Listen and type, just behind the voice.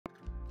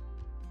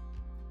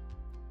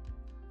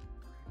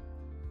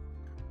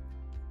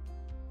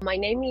My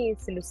name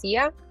is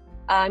Lucia.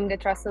 I'm the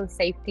Trust and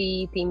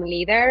Safety Team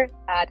Leader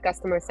at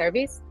Customer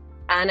Service,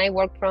 and I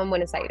work from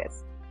Buenos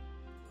Aires.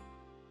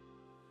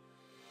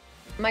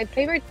 My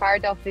favorite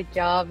part of the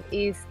job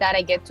is that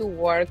I get to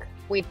work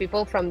with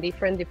people from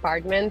different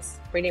departments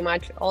pretty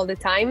much all the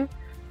time.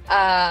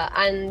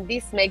 And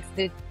this makes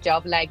the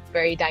job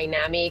very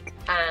dynamic,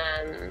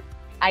 and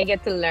I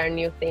get to learn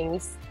new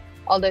things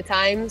all the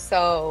time.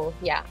 So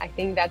yeah, I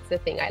think that's the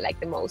thing I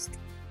like the most.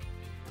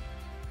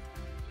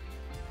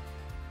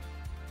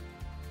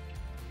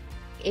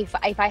 If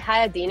I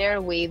had a dinner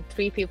with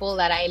three people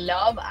that I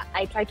love,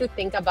 I try to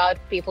think about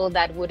people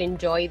that would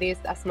enjoy this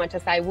as much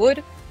as I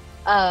would.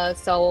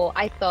 So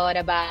I thought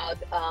about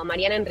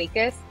Mariana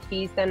Enriquez.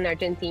 She's an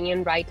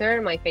Argentinian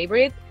writer, my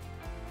favorite,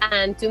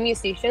 and two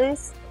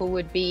musicians who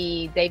would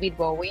be David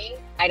Bowie.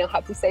 I don't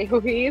have to say who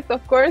he is,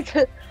 of course,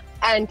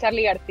 and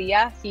Charlie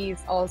Garcia.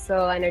 He's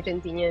also an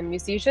Argentinian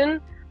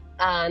musician,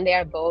 and they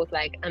are both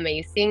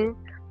amazing.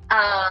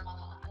 Uh,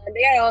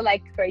 they are all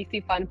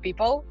crazy fun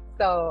people.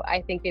 So I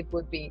think it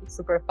would be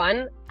super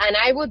fun. And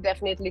I would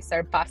definitely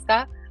serve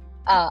pasta,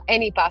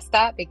 any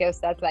pasta, because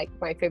that's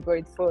my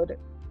favorite food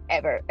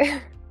ever.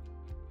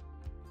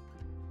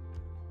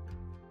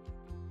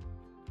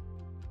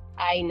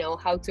 I know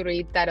how to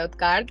read tarot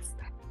cards,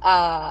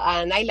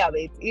 and I love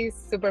it. It's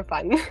super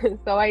fun.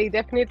 So I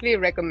definitely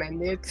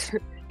recommend it.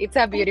 It's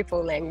a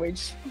beautiful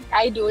language.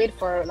 I do it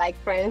for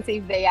friends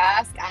if they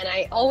ask, and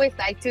I always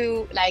like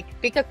to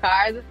pick a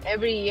card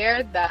every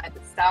year that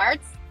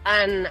starts,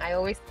 and I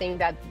always think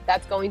that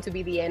that's going to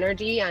be the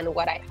energy and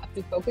what I have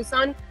to focus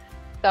on.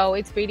 So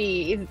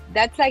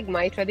that's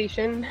my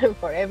tradition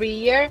for every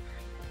year.